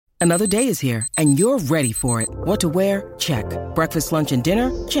Another day is here, and you're ready for it. What to wear? Check. Breakfast, lunch, and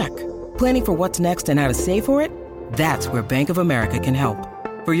dinner? Check. Planning for what's next and how to save for it? That's where Bank of America can help.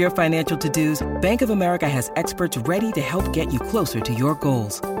 For your financial to-dos, Bank of America has experts ready to help get you closer to your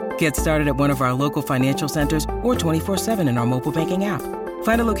goals. Get started at one of our local financial centers or 24/7 in our mobile banking app.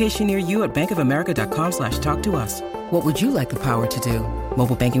 Find a location near you at bankofamerica.com/talktous. What would you like the power to do?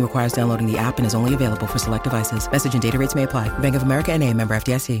 Mobile banking requires downloading the app and is only available for select devices. Message and data rates may apply. Bank of America N.A., member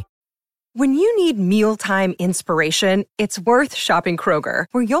FDIC. When you need mealtime inspiration, it's worth shopping Kroger,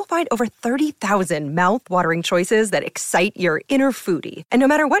 where you'll find over 30,000 mouth-watering choices that excite your inner foodie. And no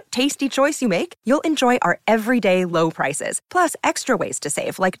matter what tasty choice you make, you'll enjoy our everyday low prices, plus extra ways to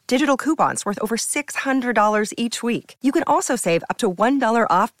save, like digital coupons worth over $600 each week. You can also save up to $1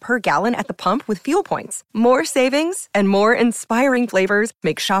 off per gallon at the pump with fuel points. More savings and more inspiring flavors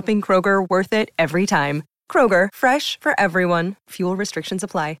make shopping Kroger worth it every time. Kroger, fresh for everyone. Fuel restrictions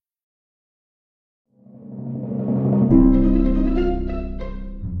apply.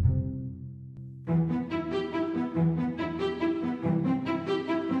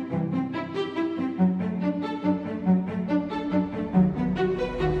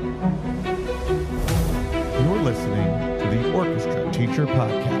 Listening to the Orchestra Teacher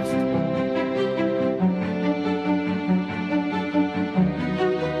Podcast.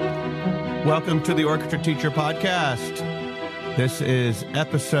 Welcome to the Orchestra Teacher Podcast. This is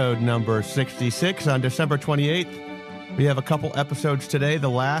episode number 66 on December 28th. We have a couple episodes today, the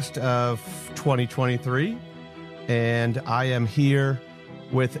last of 2023, and I am here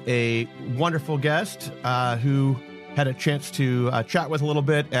with a wonderful guest who had a chance to chat with a little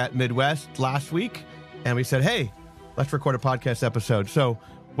bit at Midwest last week. And we said, hey, let's record a podcast episode. So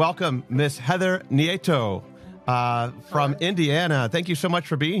welcome, Miss Heather Nieto from Indiana. Thank you so much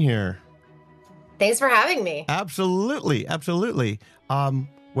for being here. Thanks for having me. Absolutely. Absolutely.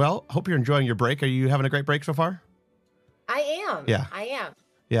 Well, hope you're enjoying your break. Are you having a great break so far? I am. Yeah. I am.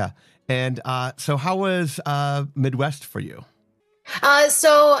 Yeah. And so how was Midwest for you?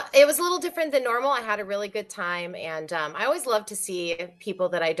 So it was a little different than normal. I had a really good time, and I always love to see people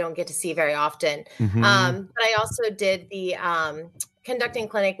that I don't get to see very often. Mm-hmm. But I also did the conducting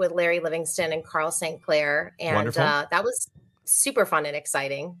clinic with Larry Livingston and Carl St. Clair, and that was super fun and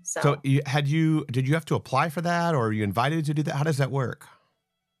exciting. So did you have to apply for that, or were you invited to do that? How does that work?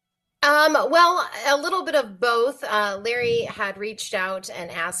 Well, a little bit of both. Larry had reached out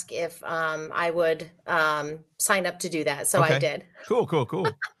and asked if I would sign up to do that. So okay. I did. Cool.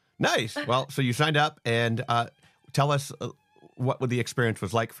 Nice. Well, so you signed up, and tell us what the experience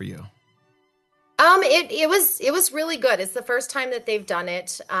was like for you. It was really good. It's the first time that they've done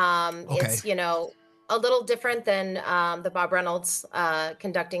it. It's, a little different than the Bob Reynolds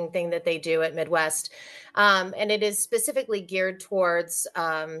conducting thing that they do at Midwest. And it is specifically geared towards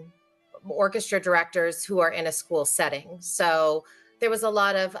orchestra directors who are in a school setting. So there was a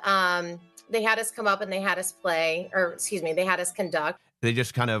lot of, they had us come up and they had us they had us conduct. They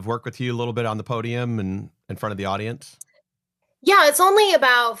just kind of work with you a little bit on the podium and in front of the audience? Yeah, it's only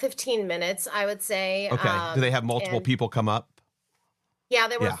about 15 minutes, I would say. Okay. Do they have multiple people come up? Yeah,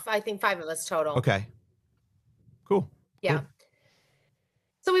 there were, I think, 5 of us total. Okay. Cool. Yeah. Cool.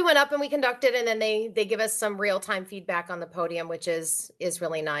 So we went up and we conducted, and then they give us some real-time feedback on the podium, which is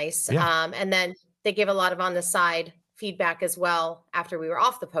really nice. Yeah. And then they give a lot of on the side feedback as well after we were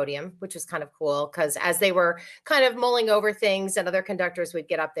off the podium, which was kind of cool, because as they were kind of mulling over things and other conductors would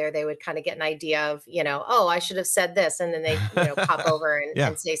get up there, they would kind of get an idea of, oh, I should have said this. And then they, pop over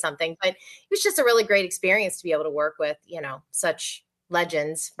and say something. But it was just a really great experience to be able to work with, such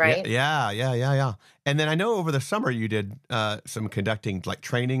legends, right? Yeah. And then I know over the summer you did some conducting, like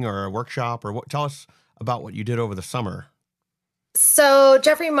training or a workshop, or tell us about what you did over the summer. So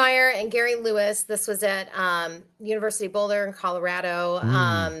Jeffrey Meyer and Gary Lewis, this was at University of Boulder in Colorado.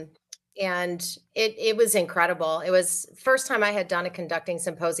 And it was incredible. It was the first time I had done a conducting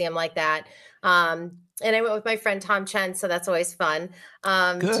symposium like that. And I went with my friend Tom Chen, so that's always fun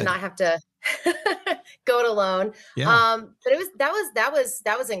to not have to go it alone. Yeah. But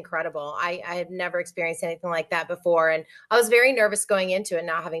that was incredible. I had never experienced anything like that before, and I was very nervous going into it,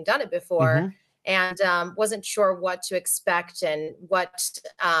 not having done it before, and wasn't sure what to expect and what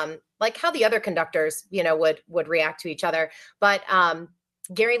like how the other conductors would react to each other. But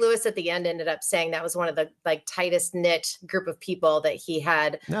Gary Lewis at the end ended up saying that was one of the tightest knit group of people that he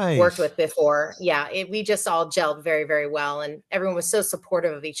had worked with before. Yeah, we just all gelled very, very well. And everyone was so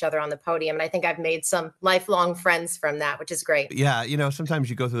supportive of each other on the podium. And I think I've made some lifelong friends from that, which is great. Yeah. Sometimes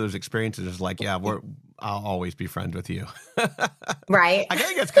you go through those experiences. It's like, I'll always be friends with you. Right. I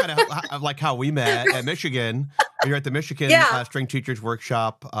think it's kind of like how we met at Michigan. you're at the Michigan String Teachers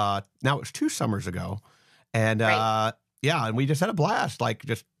Workshop. Now it was 2 summers ago. And and we just had a blast, like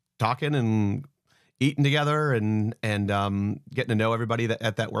just talking and eating together and getting to know everybody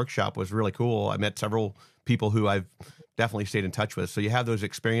at that workshop was really cool. I met several people who I've definitely stayed in touch with. So you have those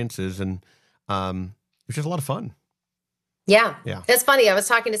experiences, and it's just a lot of fun. Yeah. It's funny. I was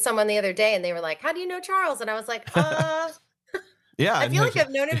talking to someone the other day and they were like, how do you know Charles? And I was like, yeah, I feel like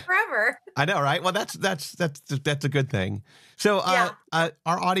I've known him forever. I know, right? Well, that's a good thing. So our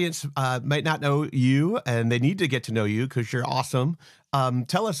audience might not know you, and they need to get to know you because you're awesome.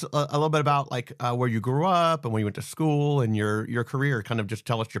 Tell us a little bit about like where you grew up and when you went to school and your career. Kind of just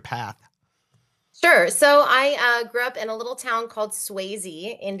tell us your path. Sure. So I grew up in a little town called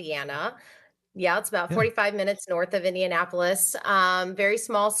Swayze, Indiana. Yeah, it's about 45 minutes north of Indianapolis. Very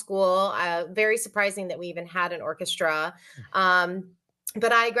small school. Very surprising that we even had an orchestra.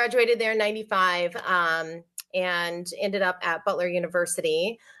 But I graduated there in 95 and ended up at Butler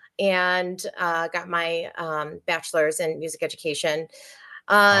University and got my bachelor's in music education.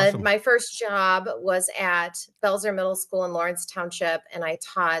 Awesome. My first job was at Belzer Middle School in Lawrence Township, and I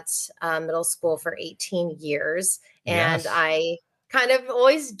taught middle school for 18 years. And I kind of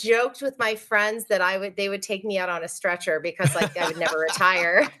always joked with my friends that they would take me out on a stretcher because like I would never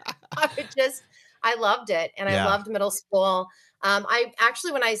retire. I loved it. And I loved middle school. I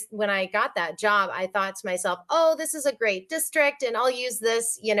actually, when I got that job, I thought to myself, oh, this is a great district and I'll use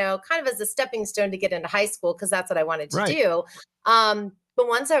this, kind of as a stepping stone to get into high school. Cause that's what I wanted to do. But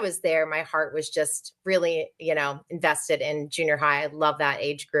once I was there, my heart was just really, invested in junior high. I love that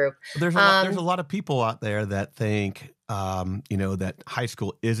age group. There's a lot of people out there that think, that high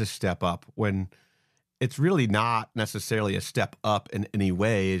school is a step up when it's really not necessarily a step up in any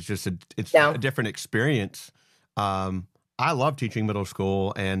way. It's just a different experience. I love teaching middle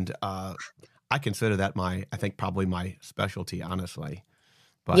school, and I consider that probably my specialty, honestly.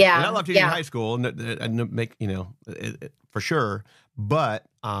 But and I love teaching high school and make for sure. But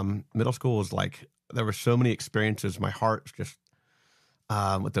middle school is like there were so many experiences. My heart's just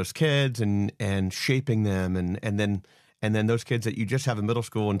with those kids and shaping them, and then those kids that you just have in middle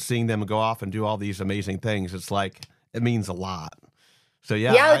school and seeing them go off and do all these amazing things. It's like it means a lot. So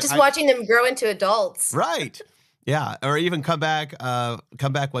watching them grow into adults, right? Yeah, or even come back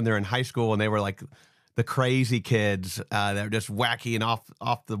when they're in high school and they were like the crazy kids that are just wacky and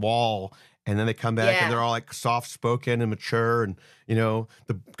off the wall, and then they come back and they're all like soft spoken and mature, and the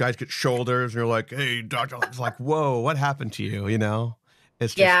guys get shoulders and you're like, hey, Doctor, it's like, whoa, what happened to you?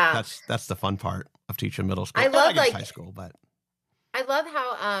 It's just that's the fun part of teaching middle school. I love high school, but I love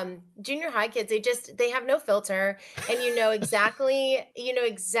how junior high kids, they have no filter, and exactly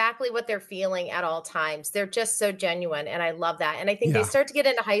what they're feeling at all times. They're just so genuine, and I love that. And I think they start to get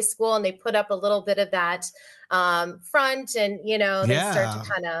into high school and they put up a little bit of that front, and they start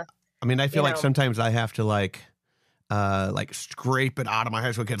to kind of. I mean, I feel like sometimes I have to like scrape it out of my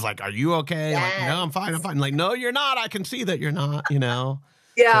high school kids. Like, are you okay? Yes. Like, no, I'm fine. Like, no, you're not. I can see that you're not.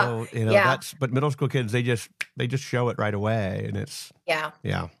 Yeah. So, but middle school kids, they just show it right away, and it's Yeah.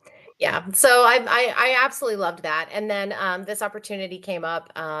 So I absolutely loved that. And then this opportunity came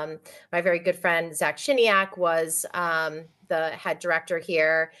up. My very good friend Zach Shiniak was the head director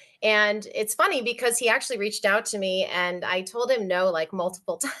here, and it's funny because he actually reached out to me, and I told him no like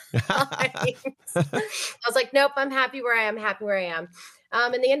multiple times. I was like, nope, I'm happy where I am.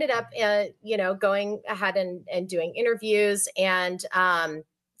 And they ended up, going ahead and doing interviews. And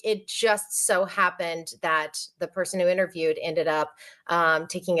it just so happened that the person who interviewed ended up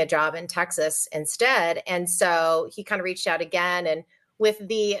taking a job in Texas instead. And so he kind of reached out again. And with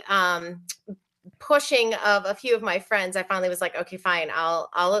the pushing of a few of my friends, I finally was like, okay, fine,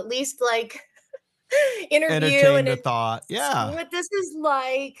 I'll at least like interview and the thought. Yeah. See what this is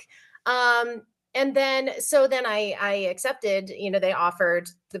like. And then I accepted, they offered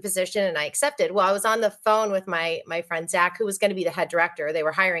the position and I accepted. Well, I was on the phone with my friend, Zach, who was going to be the head director. They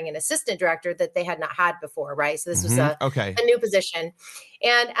were hiring an assistant director that they had not had before. Right. So this was a new position.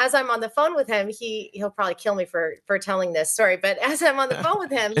 And as I'm on the phone with him, he'll probably kill me for telling this story, but as I'm on the phone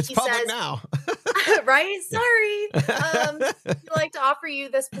with him, he says now, right? Sorry. We'd like to offer you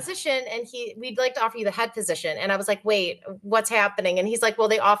this position, and we'd like to offer you the head position. And I was like, wait, what's happening? And he's like, well,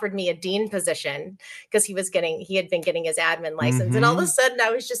 they offered me a dean position because he had been getting his admin license. And all of a sudden I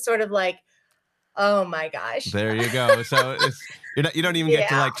was just sort of like, oh my gosh. There you go. So you don't even get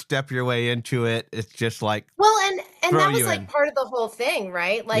to like step your way into it. It's just like, well, and that was like part of the whole thing,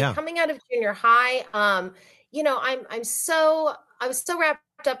 right? Like coming out of junior high, I was so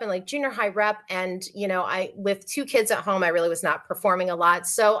wrapped up in like junior high rep, and I with 2 kids at home, I really was not performing a lot.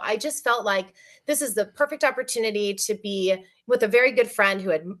 So I just felt like this is the perfect opportunity to be with a very good friend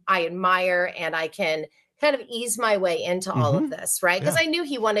who I admire, and I can kind of ease my way into all of this, right? Because I knew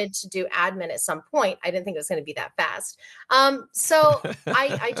he wanted to do admin at some point. I didn't think it was going to be that fast. So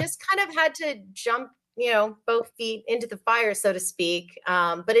I just kind of had to jump, both feet into the fire, so to speak.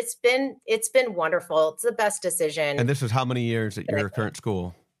 But it's been wonderful. It's the best decision. And this is how many years at your current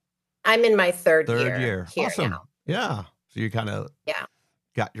school? I'm in my third year here awesome. Now. Yeah. So you kind of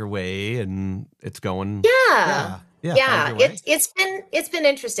got your way, and it's going. Yeah. It's been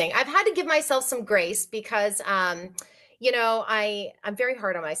interesting. I've had to give myself some grace because, I'm very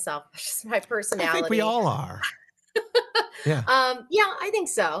hard on myself. It's just my personality. I think we all are. Yeah. I think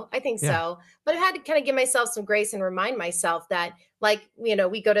so. But I had to kind of give myself some grace and remind myself that, like,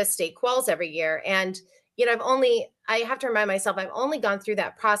 we go to state quals every year, and I have to remind myself I've only gone through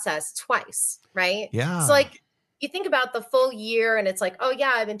that process twice, right? Yeah. So like, you think about the full year, and it's like, oh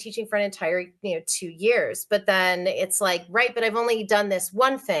yeah, I've been teaching for an entire 2 years, but then it's like, right, but I've only done this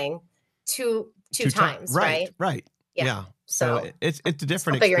one thing two times, right? Right. Yeah. So it's a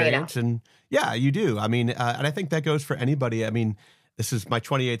different experience, and you do. I mean, and I think that goes for anybody. I mean, this is my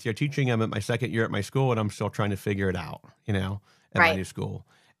 28th year teaching. I'm at my second year at my school, and I'm still trying to figure it out, at my new school.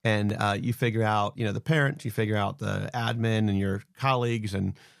 And you figure out, the parents, you figure out the admin and your colleagues,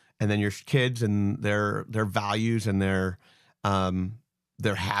 and then your kids and their values and their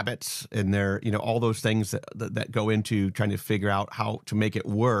habits and their, all those things that go into trying to figure out how to make it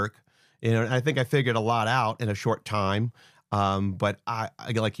work. And I think I figured a lot out in a short time. But I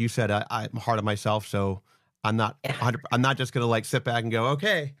like you said, I'm hard on myself, so I'm not just going to like sit back and go,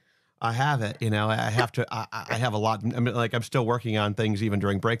 okay, I have it. I have to. I have a lot. I mean, like, I'm still working on things even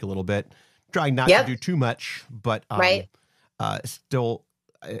during break a little bit, trying not to do too much, but still.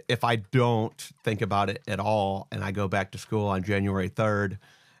 If I don't think about it at all, and I go back to school on January 3rd,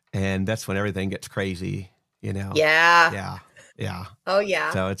 and that's when everything gets crazy, Yeah. Oh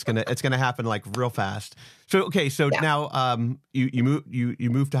yeah. So it's gonna happen like real fast. So now you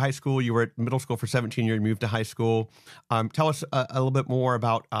moved to high school. You were at middle school for 17 years. You moved to high school. Tell us a little bit more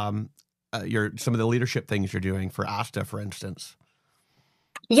about some of the leadership things you're doing for ASTA, for instance.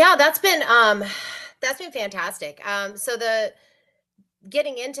 Yeah, that's been fantastic. So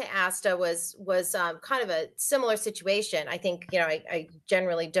getting into ASTA was kind of a similar situation. I think, I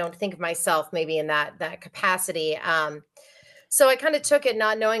generally don't think of myself maybe in that capacity. So I kind of took it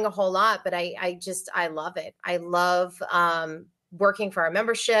not knowing a whole lot, but I love it. I love working for our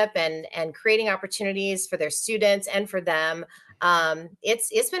membership and creating opportunities for their students and for them.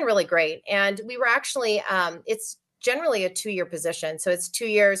 It's been really great. And we were actually, it's generally a 2-year position. So it's 2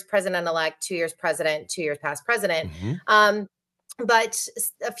 years president-elect, 2 years president, 2 years past president. But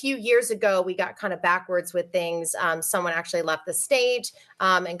a few years ago, we got kind of backwards with things. Someone actually left the state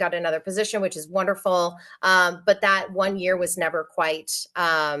and got another position, which is wonderful. But that 1 year was never quite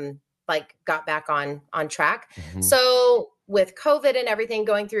got back on track. So with COVID and everything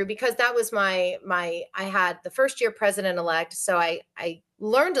going through, because that was I had the first year president-elect. So I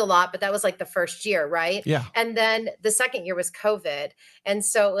learned a lot, but that was like the first year, right? Yeah. And then the second year was COVID. And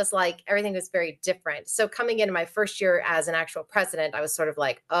so it was like, everything was very different. So coming into my first year as an actual president, I was sort of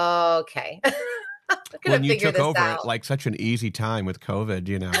like, oh, okay. When you took over at like such an easy time with COVID,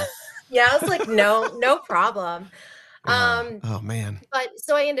 Yeah, I was like, no problem. Oh man. But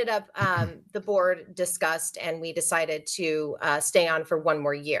so I ended up, the board discussed, and we decided to stay on for 1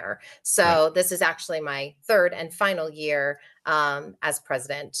 more year. So this is actually my 3rd and final year as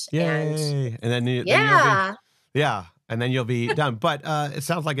president. Yay. And then and then you'll be done. But it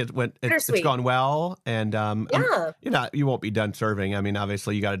sounds like it's gone well, and you won't be done serving. I mean,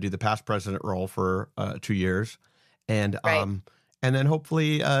 obviously you got to do the past president role for 2 years, and then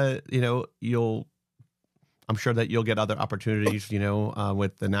hopefully I'm sure that you'll get other opportunities,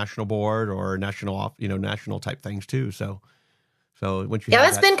 with the national board or national type things too. So once you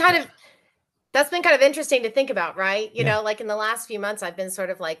that's been kind of interesting to think about, right? Like in the last few months, I've been sort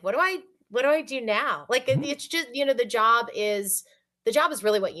of like, what do I do now? Like, it's just, the job is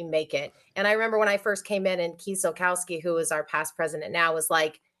really what you make it. And I remember when I first came in, and Keith Solkowski, who is our past president now, was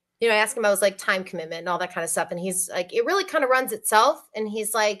like, I asked him, I was like, time commitment and all that kind of stuff. And he's like, it really kind of runs itself. And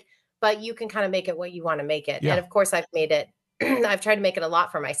he's like, but you can kind of make it what you want to make it. Yeah. And of course I've made it, I've tried to make it a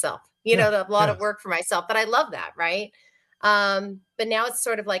lot for myself, a lot of work for myself, but I love that. Right. But now it's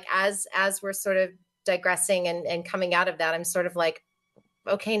sort of like, as we're sort of digressing and coming out of that, I'm sort of like,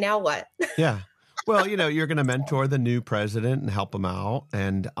 okay, now what? Yeah. Well, you're going to mentor the new president and help him out.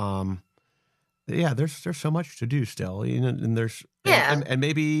 And yeah, there's so much to do still, and there's and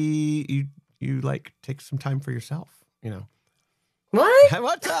maybe you like take some time for yourself, What?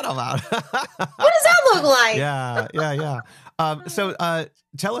 What's that about? What does that look like? Yeah. So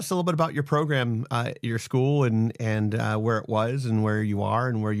tell us a little bit about your program, your school, and where it was, and where you are,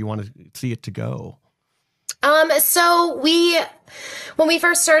 and where you want to see it to go. So when we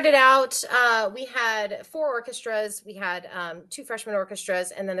first started out, we had 4 orchestras. We had 2 freshman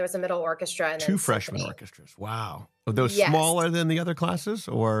orchestras, and then there was a middle orchestra. And 2 then freshman symphony. orchestras. Wow. Are those Yes. smaller than the other classes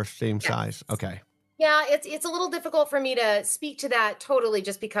or same size? Okay. Yeah, it's a little difficult for me to speak to that totally,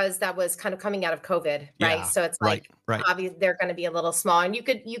 just because that was kind of coming out of COVID, right? Yeah, So it's like right. obviously they're going to be a little small, and you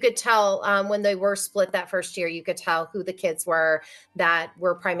could tell when they were split that first year, you could tell who the kids were that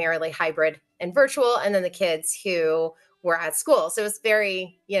were primarily hybrid and virtual, and then the kids who were at school. So it was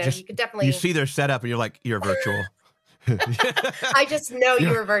very, you could definitely you see their setup and you're like, you're virtual. I just know you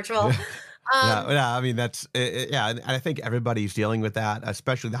were virtual. Yeah. I mean, that's and I think everybody's dealing with that,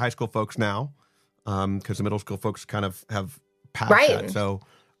 especially the high school folks now. Because the middle school folks kind of have passed that. So,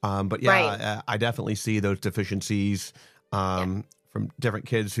 but yeah, I definitely see those deficiencies from different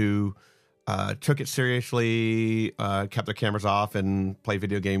kids who took it seriously, kept their cameras off, and played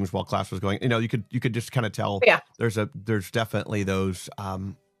video games while class was going. You could just kind of tell. Yeah. There's definitely those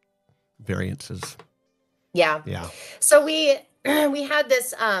variances. Yeah. Yeah. So we had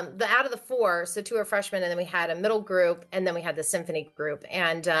this out of the 4, so 2 are freshmen, and then we had a middle group, and then we had the symphony group,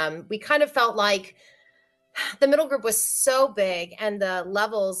 and we kind of felt like the middle group was so big and the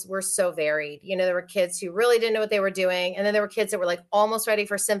levels were so varied. There were kids who really didn't know what they were doing, and then there were kids that were like almost ready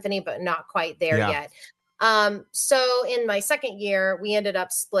for symphony but not quite there yet. So in my second year, we ended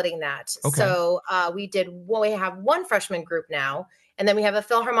up splitting that. Okay. So we have 1 freshman group now. And then we have a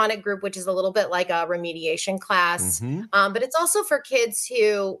Philharmonic group, which is a little bit like a remediation class. Mm-hmm. But it's also for kids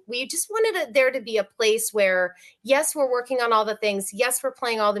who we just wanted there to be a place where, yes, we're working on all the things. Yes, we're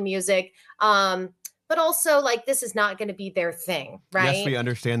playing all the music. But also, like, this is not going to be their thing, right? Yes, we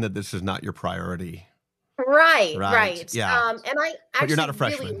understand that this is not your priority. Right. Yeah. And I actually but you're not a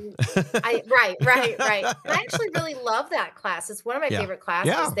freshman. Right. I actually really love that class. It's one of my favorite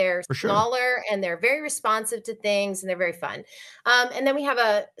classes. Yeah, they're for sure. smaller and they're very responsive to things, and they're very fun. And then we have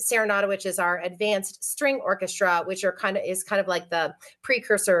a Serenata, which is our advanced string orchestra, which is kind of like the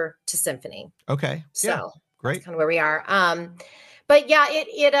precursor to symphony. Okay. So great. That's kind of where we are. But yeah,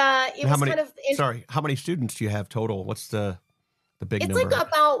 it was kind of. Sorry, how many students do you have total? What's the big number? It's like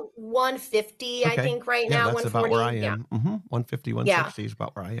about 150, I think, right now. That's 140. about where I am. Yeah. 150, 160 is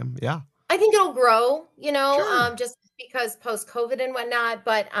about where I am. Yeah. I think it'll grow, Sure. just because post-COVID and whatnot.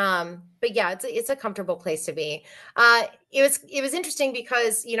 But yeah, it's a comfortable place to be. It was interesting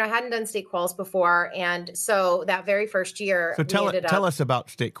because I hadn't done state quals before, and so that very first year. So tell us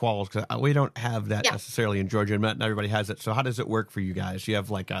about state quals, because we don't have that necessarily in Georgia, and not everybody has it. So how does it work for you guys? You have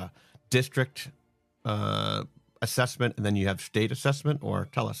like a district assessment, and then you have state assessment, or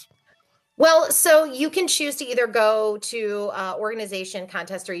tell us. Well, so you can choose to either go to organization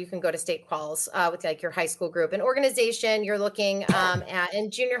contest, or you can go to state quals with like your high school group. And organization, you're looking at,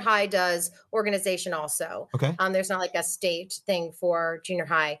 and junior high does organization also. Okay. There's not like a state thing for junior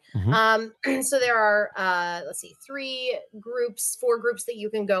high. Mm-hmm. So there are, 4 groups that you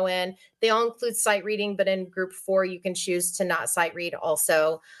can go in. They all include sight reading, but in group 4, you can choose to not sight read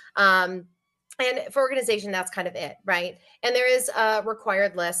also. And for organization, that's kind of it, right? And there is a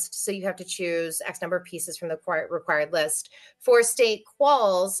required list. So you have to choose X number of pieces from the required list. For state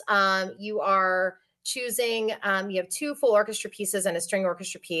quals, you are choosing, you have 2 full orchestra pieces and a string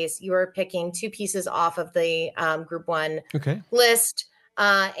orchestra piece. You are picking 2 pieces off of the group 1 list.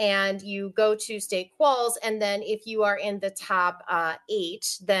 And you go to state quals. And then if you are in the top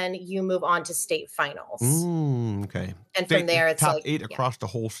 8, then you move on to state finals. Okay. And from there, it's top like 8 across the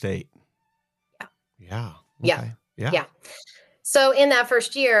whole state. Yeah. Okay. Yeah. So in that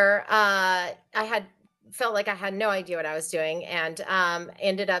first year, I felt like I had no idea what I was doing, and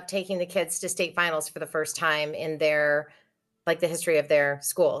ended up taking the kids to state finals for the first time in the history of their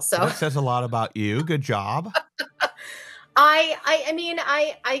school. So that says a lot about you. Good job. I mean,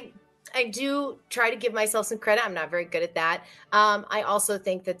 I do try to give myself some credit. I'm not very good at that. I also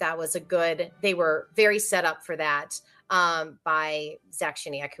think that was they were very set up for that by Zach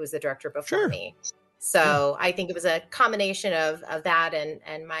Shiniak, who was the director before me. So I think it was a combination of that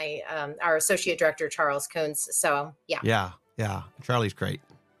and my our associate director, Charles Coons. So yeah. Charlie's great.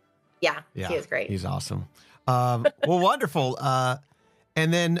 Yeah, he is great. He's awesome. Well, wonderful.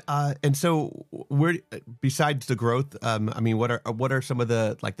 And then and so where, besides the growth, I mean, what are some of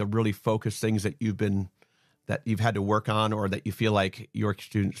the really focused things that you've had to work on, or that you feel like your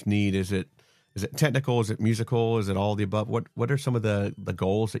students need? Is it Is it technical? Is it musical? Is it all the above? What are some of the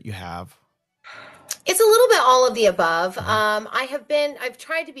goals that you have? It's a little bit all of the above. Mhm. I've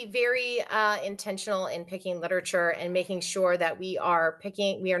tried to be very intentional in picking literature and making sure that we are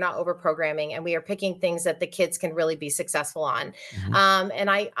not over programming, and we are picking things that the kids can really be successful on. Mhm. And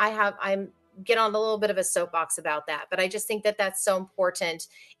I'm get on a little bit of a soapbox about that, but I just think that that's so important.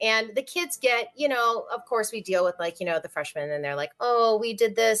 And the kids get, of course we deal with, like, the freshmen, and they're like, oh, we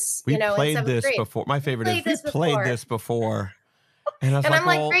did this, We in played seventh this grade. before. My We favorite is played we this played before. this before. And I was And like, I'm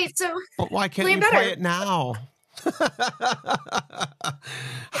like, well, great. So but why can't play you play better. it now?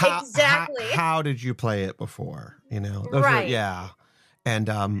 Exactly. How did you play it before? Those are, Right. yeah. And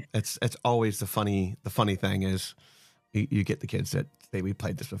it's always the funny thing is you get the kids that say we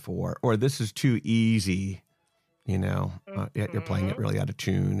played this before, or this is too easy, yet you're playing it Mhm. really out of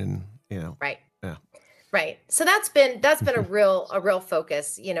tune, and Right. yeah. Right. So that's been a real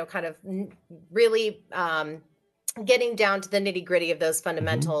focus, kind of really getting down to the nitty gritty of those Hmm.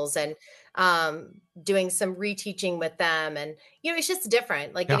 fundamentals, and doing some reteaching with them. And, it's just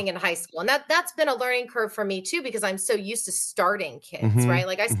different, like Yeah. getting into high school. And that's been a learning curve for me too, because I'm so used to starting kids, Hmm. right?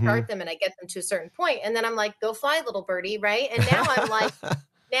 Like I Hmm. start them and I get them to a certain point, and then I'm like, go fly, little birdie. Right. And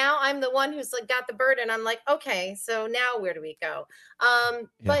now I'm the one who's like got the bird, and I'm like, okay, so now where do we go? Yeah.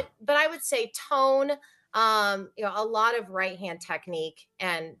 But I would say tone, a lot of right hand technique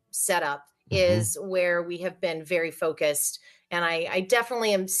and setup Hmm. is where we have been very focused. And I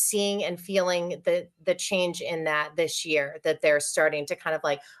definitely am seeing and feeling the change in that this year, that they're starting to kind of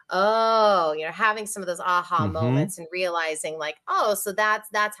like, oh, having some of those aha Hmm. moments and realizing like, oh, so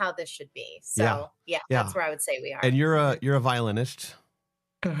that's how this should be. Yeah. So yeah, Yeah. that's where I would say we And are. you're Hmm. a violinist.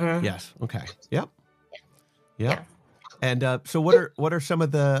 Hmm. Yes. Okay. Yep. Yep. Yeah. And so what are some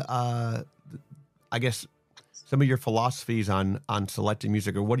of the I guess some of your philosophies on selecting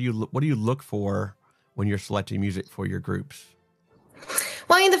music, or what do you look for when you're selecting music for your groups?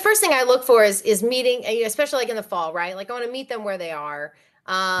 Well, I mean, the first thing I look for is meeting, especially like in the fall, right? Like I want to meet them where they are,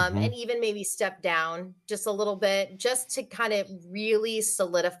 Hmm. and even maybe step down just a little bit, just to kind of really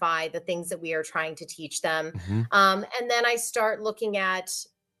solidify the things that we are trying to teach them. Hmm. And then I start looking at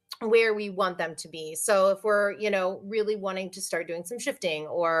where we want them to be. So if we're, really wanting to start doing some shifting,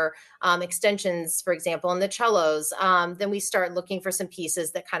 or extensions, for example, in the cellos, then we start looking for some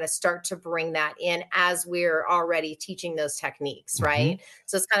pieces that kind of start to bring that in as we're already teaching those techniques, Hmm. right?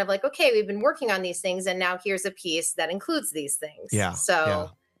 So it's kind of like, okay, we've been working on these things, and now here's a piece that includes these things. Yeah. Yeah.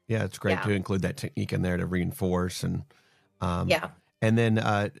 So Yeah. It's great yeah, to include that technique in there to reinforce. Um, yeah. and then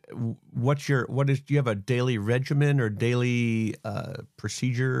do you have a daily regimen or daily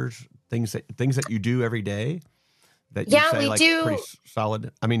procedures, things that you do every day that you'd Yeah, say we like pretty do.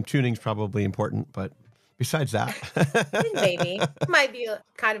 solid? I mean, tuning's probably important, but besides that. Maybe might be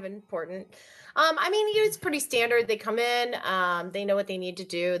kind of important. I mean, it's pretty standard. They come in, they know what they need to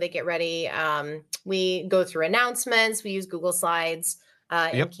do, they get ready. We go through announcements. We use Google Slides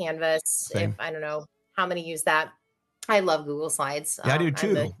in Yep. Canvas. If Same. I don't know how many use that. I love Google Slides. Yeah, I do I'm a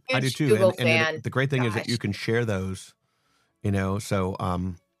too. I do huge too. Google And fan. the great thing is that you Gosh, can share those, so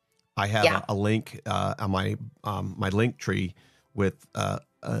I have yeah. a link on my link tree with a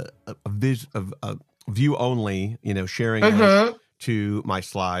view only, sharing link Hmm. to my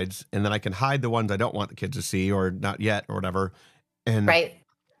slides, and then I can hide the ones I don't want the kids to see or not yet or whatever. And Right.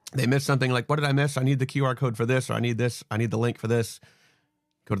 they miss something like, what did I miss? I need the QR code for this, or I need this. I need the link for this.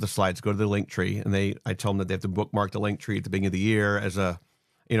 Go to the slides, go to the link tree, and I tell them that they have to bookmark the link tree at the beginning of the year as as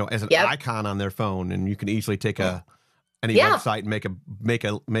an Yep. icon on their phone, and you can easily take any Yeah. website and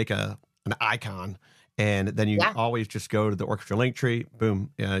make an icon, and then you Yeah. always just go to the orchestra link tree.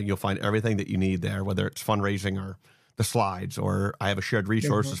 Boom, you'll find everything that you need there, whether it's fundraising or the slides, or I have a shared Hmm.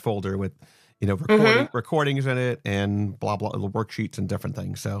 resources folder with Hmm. recordings in it and blah blah the worksheets and different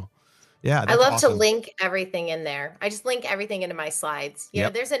things. So yeah, I that's love to awesome. link everything in there. I just link everything into my slides.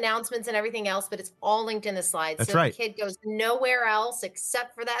 Yep, There's announcements and everything else, but it's all linked in the slides. that's So the right. kid goes nowhere else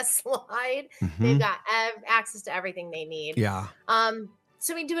except for that slide. They've Hmm. got access to everything they need. Yeah.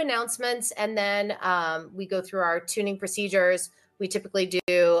 So we do announcements, and then we go through our tuning procedures. We typically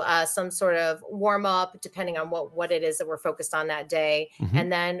do some sort of warm up, depending on what it is that we're focused on that day, Hmm.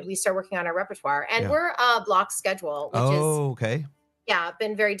 and then we start working on our repertoire. And Yeah. we're a block schedule, which is, Oh, okay. yeah,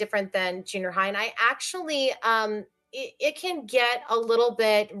 been very different than junior high. And I actually, it can get a little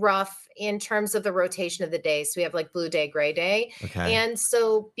bit rough in terms of the rotation of the days. So we have like blue day, gray day. Okay. And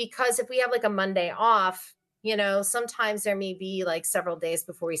so, because if we have like a Monday off, sometimes there may be like several days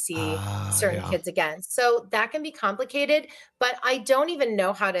before we see certain Yeah. kids again. So that can be complicated, but I don't even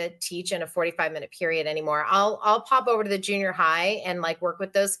know how to teach in a 45-minute period anymore. I'll pop over to the junior high and like work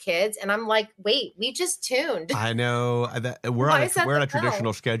with those kids. And I'm like, wait, we just tuned. I know that we're Why is that we're on the a traditional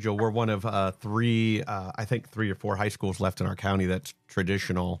bell? schedule. We're one of three, I think 3 or 4 high schools left in our county that's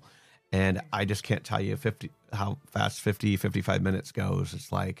traditional. And I just can't tell you how fast 55 minutes goes. It's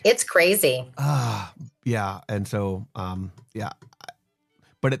like, It's crazy. yeah. And so, yeah.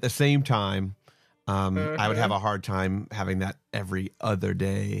 But at the same time, I would have a hard time having that every other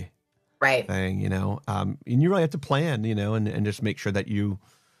day Right. thing, and you really have to plan, and just make sure that you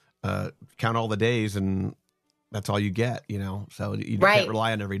count all the days and that's all you get, so you Right. can't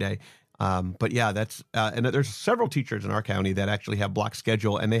rely on every day. But yeah, that's, and there's several teachers in our county that actually have block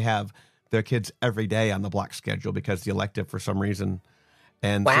schedule, and they have their kids every day on the block schedule because the elective for some reason.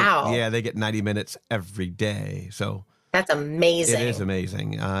 And Wow. so, yeah, they get 90 minutes every day. So That's amazing. it is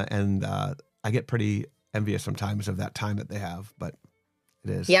amazing. And I get pretty envious sometimes of that time that they have, but it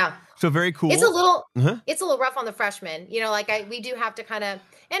is. Yeah. So very cool. It's a little, Uh-huh. it's a little rough on the freshmen, like we do have to kind of,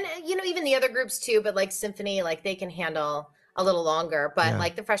 and even the other groups too, but like symphony, like they can handle a little longer, but Yeah.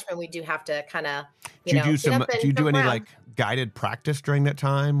 like the freshmen, we do have to kind of, Do you do get up do and you do jump any around. like guided practice during that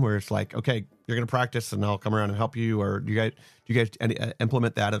time where it's like, okay, you're going to practice and I'll come around and help you, or do you guys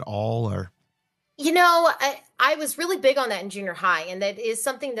implement that at all, or? I was really big on that in junior high, and that is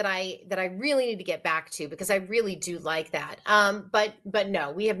something that I really need to get back to because I really do like that. But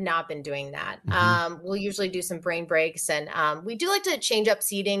no, we have not been doing that. We'll usually do some brain breaks, and we do like to change up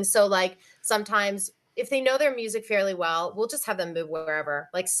seating. So like sometimes if they know their music fairly well, we'll just have them move wherever,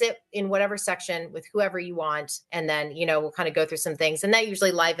 like sit in whatever section with whoever you want, and then we'll kind of go through some things, and that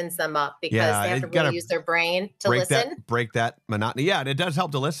usually livens them up because Yeah, they have you to gotta really use their brain to listen. break that monotony. Yeah, and it does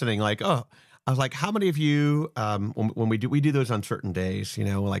help to listening. Like, oh, I was like, how many of you, when we do those on certain days,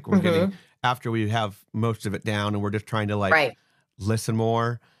 like we're getting after we have most of it down and we're just trying to like Right. listen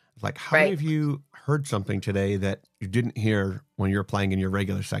more. Like, how many Right. of you heard something today that you didn't hear when you were playing in your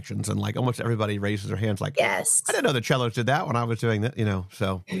regular sections? And like almost everybody raises their hands like, Yes. I didn't know the cellos did that when I was doing that,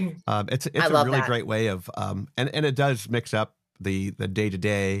 So it's I a love really that. great way of, and it does mix up the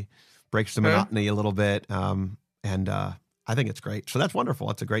day-to-day, breaks the monotony a little bit. And I think it's great. So that's wonderful.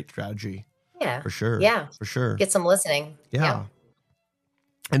 That's a great strategy. Yeah. For sure. Yeah. For sure. Get some listening. Yeah. Yep.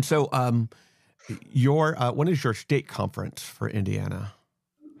 And so when is your state conference for Indiana?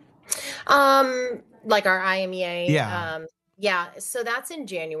 Like our IMEA. Yeah. Yeah. So that's in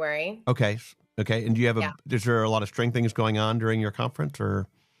January. Okay. Okay. And do you have Yeah. is there a lot of string things going on during your conference, or?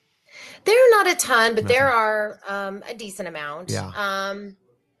 There are not a ton, but there Nothing. are a decent amount. Yeah.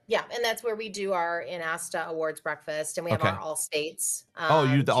 Yeah, and that's where we do our INASTA awards breakfast, and we have Okay. our all states. Oh,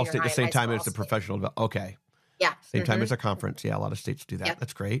 you do the all junior state high the and same high time school as the all-state. professional okay. Yeah. Same time as a conference. Yeah, a lot of states do that. Yep.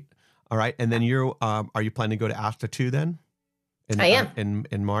 That's great. All right. And then you're are you planning to go to ASTA too then? I am.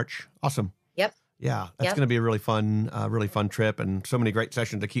 In March. Awesome. Yep. Yeah, that's Yep. going to be a really fun trip, and so many great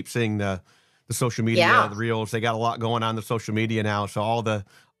sessions. I keep seeing the social media, Yeah. the reels. They got a lot going on the social media now, so all the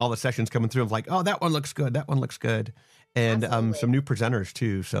sessions coming through. I'm like, oh, that one looks good. That one looks good, and Absolutely. some new presenters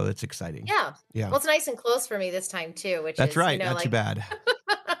too. So it's exciting. Yeah. Yeah. Well, it's nice and close for me this time too, which That's is right. Not like, too bad.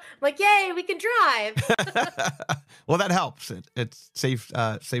 like, yay, we can drive. Well, that helps. It saves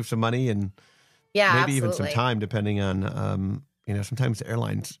some money and Yeah, maybe even some absolutely. time, depending on sometimes the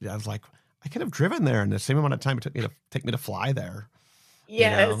airlines. I was like, I could have driven there in the same amount of time it took me to fly there.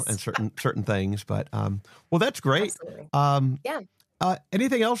 Yes. And certain things. But well, that's great. Absolutely. Yeah. Yeah.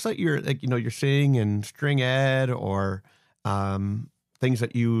 Anything else that you're you're seeing in string ed, or things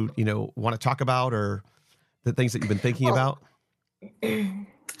that you want to talk about, or the things that you've been thinking Well, about?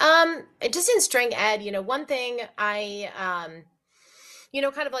 Just in string ed, one thing I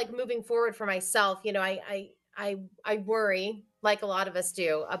kind of like moving forward for myself, I worry, like a lot of us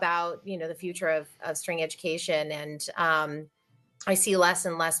do, about the future of string education, and I see less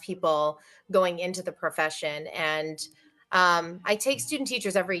and less people going into the profession, and I take student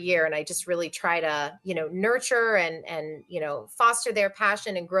teachers every year, and I just really try to nurture and foster their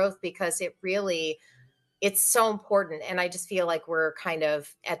passion and growth, because it's so important. And I just feel like we're kind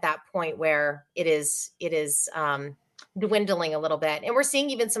of at that point where it is dwindling a little bit, and we're seeing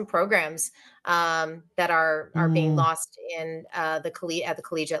even some programs that are being lost in at the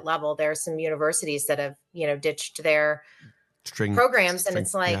collegiate level. There are some universities that have ditched their programs, and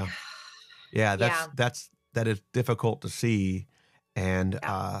it's like, yeah, that is difficult to see, and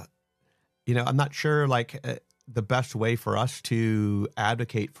I'm not sure the best way for us to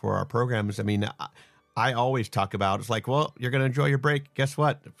advocate for our programs. I mean, I always talk about, it's like, well, you're going to enjoy your break. Guess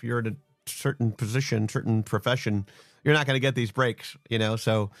what? If you're in a certain position, certain profession, you're not going to get these breaks,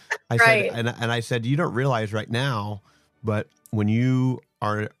 So I Right. said, and I said, you don't realize right now, but when you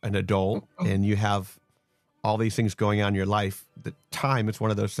are an adult and you have all these things going on in your life, the time is one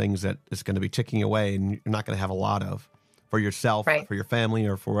of those things that is going to be ticking away, and you're not going to have a lot of for yourself, Right. for your family,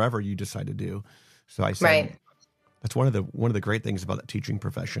 or for whatever you decide to do. So I said, Right. that's one of the great things about the teaching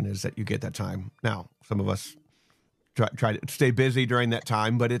profession is that you get that time. Now, some of us try to stay busy during that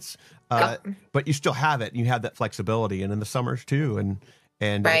time, but it's but you still have it, and you have that flexibility, and in the summers too,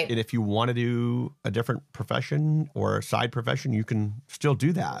 and Right. if you want to do a different profession or a side profession, you can still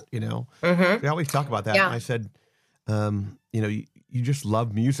do that. Mm-hmm. We always talk about that. Yeah. And I said, you just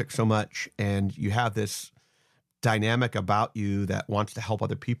love music so much, and you have this dynamic about you that wants to help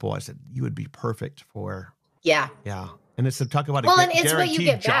other people. I said, you would be perfect for, Yeah. And it's to talk about Well, a and it's what you guaranteed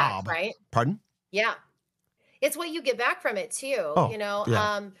get job. back, right? Pardon? Yeah. It's what you get back from it too. Oh,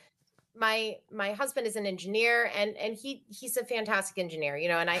 yeah. My husband is an engineer, and he's a fantastic engineer,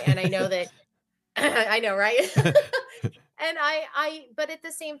 and I know that I know, right? And but at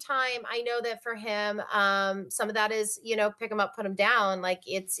the same time, I know that for him, some of that is, pick him up, put him down. Like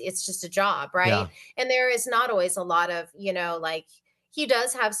it's just a job, right? Yeah. And there is not always a lot of, like he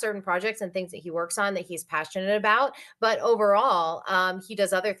does have certain projects and things that he works on that he's passionate about, but overall, he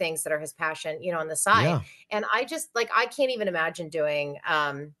does other things that are his passion, on the side. Yeah. And I just I can't even imagine doing,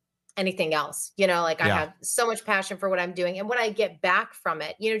 anything else, I Yeah. have so much passion for what I'm doing, and what I get back from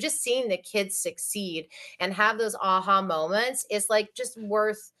it, just seeing the kids succeed and have those aha moments is just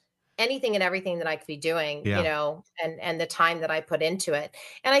worth anything and everything that I could be doing, and the time that I put into it.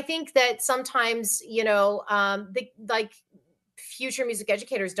 And I think that sometimes, the future music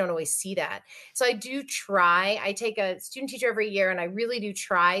educators don't always see that. So I do try, I take a student teacher every year, and I really do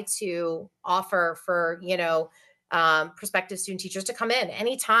try to offer for, prospective student teachers to come in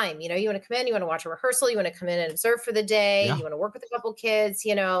anytime. You want to come in, you want to watch a rehearsal, you want to come in and observe for the day, Yeah. you want to work with a couple kids,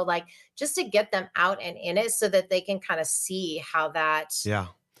 just to get them out and in it so that they can kind of see how that, Yeah.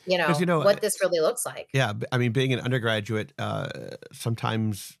 what this really looks like. Yeah. I mean, being an undergraduate,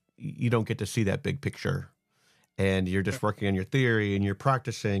 sometimes you don't get to see that big picture, and you're just working on your theory, and you're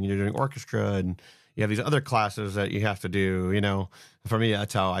practicing, and you're doing orchestra, and you have these other classes that you have to do. For me,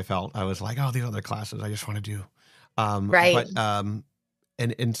 that's how I felt. I was like, oh, these other classes I just want to do. Right. But,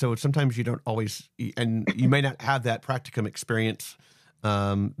 and so sometimes you don't always, and you may not have that practicum experience,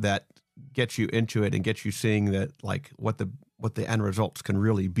 that gets you into it and gets you seeing that, what the end results can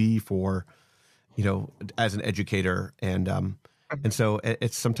really be for, as an educator. And so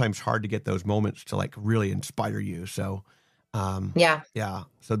it's sometimes hard to get those moments to really inspire you. So, Yeah.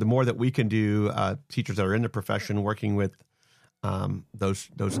 So the more that we can do, teachers that are in the profession working with,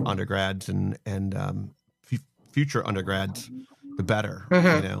 those undergrads and future undergrads, the better,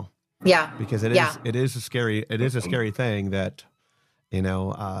 Mm-hmm. Yeah. because it is a scary thing that,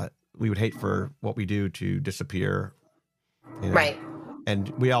 we would hate for what we do to disappear. Right. And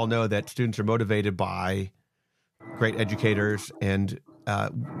we all know that students are motivated by great educators. And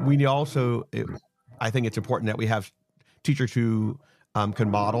we also, I think it's important that we have teachers who can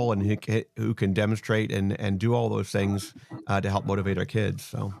model and who can demonstrate and do all those things to help motivate our kids.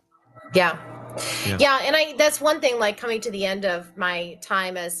 So. Yeah. And that's one thing, coming to the end of my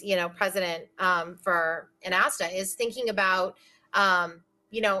time as, president for ANASTA, is thinking about,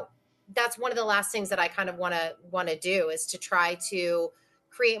 that's one of the last things that I kind of want to do is to try to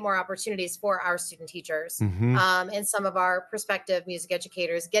create more opportunities for our student teachers, Mm-hmm. And some of our prospective music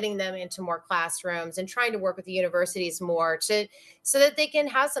educators, getting them into more classrooms and trying to work with the universities more so that they can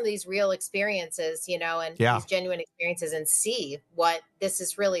have some of these real experiences, and these genuine experiences, and see what this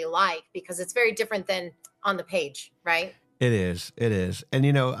is really like, because it's very different than on the page, right? It is. And,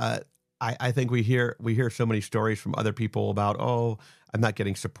 I think we hear so many stories from other people about, oh, I'm not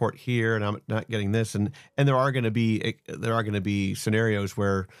getting support here, and I'm not getting this, and there are going to be scenarios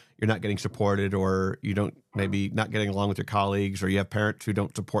where you're not getting supported, or you don't, maybe not getting along with your colleagues, or you have parents who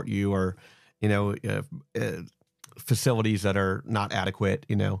don't support you, or facilities that are not adequate,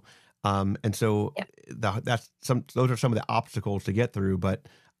 and so those are some of the obstacles to get through, but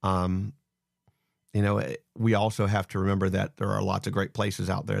we also have to remember that there are lots of great places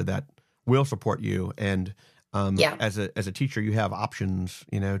out there that will support you, and as a teacher, you have options,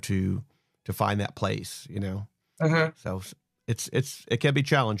 to find that place, Mm-hmm. So it can be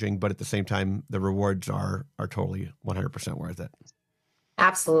challenging, but at the same time, the rewards are totally 100% worth it.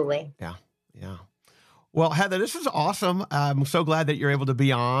 Absolutely. Yeah. Well, Heather, this is awesome. I'm so glad that you're able to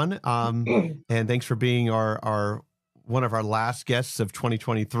be on, and thanks for being our one of our last guests of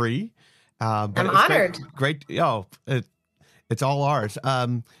 2023. I'm honored. Great. Oh, it's all ours.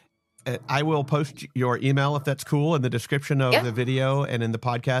 I will post your email, if that's cool, in the description of the video and in the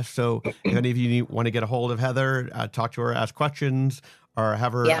podcast. So if any of you want to get a hold of Heather, talk to her, ask questions, or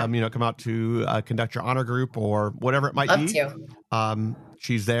have her, come out to conduct your honor group or whatever it might be.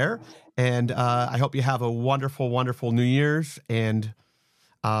 She's there. And I hope you have a wonderful, wonderful New Year's and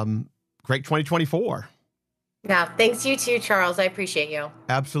great 2024. Yeah, thanks you too, Charles. I appreciate you.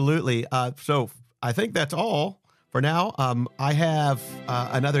 Absolutely. So I think that's all for now. I have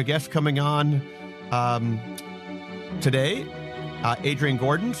another guest coming on today, Adrian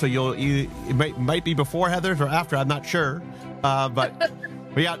Gordon. So it might be before Heather's or after. I'm not sure. But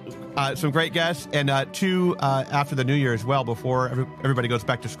we got some great guests and two after the New Year as well, before everybody goes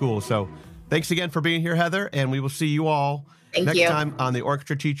back to school. So thanks again for being here, Heather. And we will see you all next time on the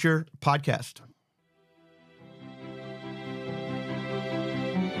Orchestra Teacher podcast.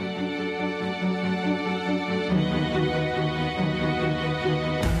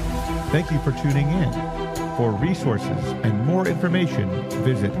 Thank you for tuning in. For resources and more information,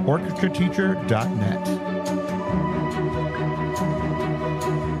 visit orchestrateacher.net.